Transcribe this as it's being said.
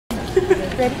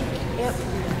Ready? Yep.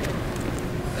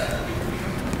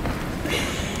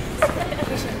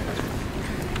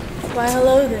 Why,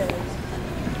 hello there.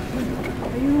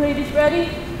 Are you ladies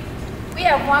ready? We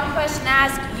have one question to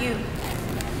ask you.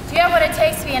 Do you have what it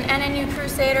takes to be an NNU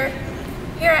Crusader?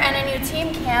 Here at NNU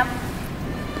Team Camp,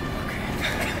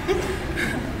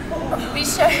 we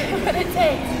show you what it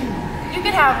takes. You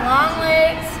could have long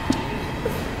legs,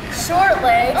 short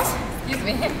legs. Excuse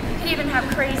me. You could even have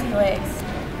crazy legs.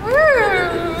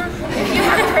 If you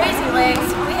have crazy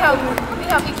legs, we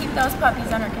help you keep those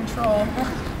puppies under control.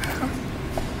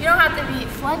 You don't have to be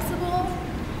flexible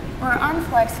or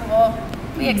unflexible.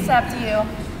 We accept you.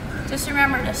 Just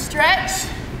remember to stretch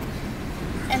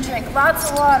and drink lots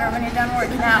of water when you're done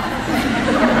working out.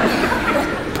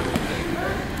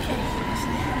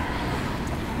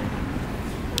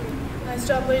 Nice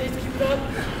job, ladies. Keep it up.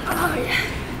 Oh, yeah.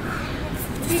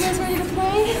 Are you guys ready to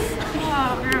play?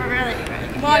 Oh, we're really ready.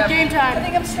 Come on, game time. I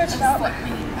think I'm stretched out.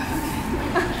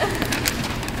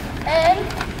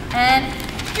 And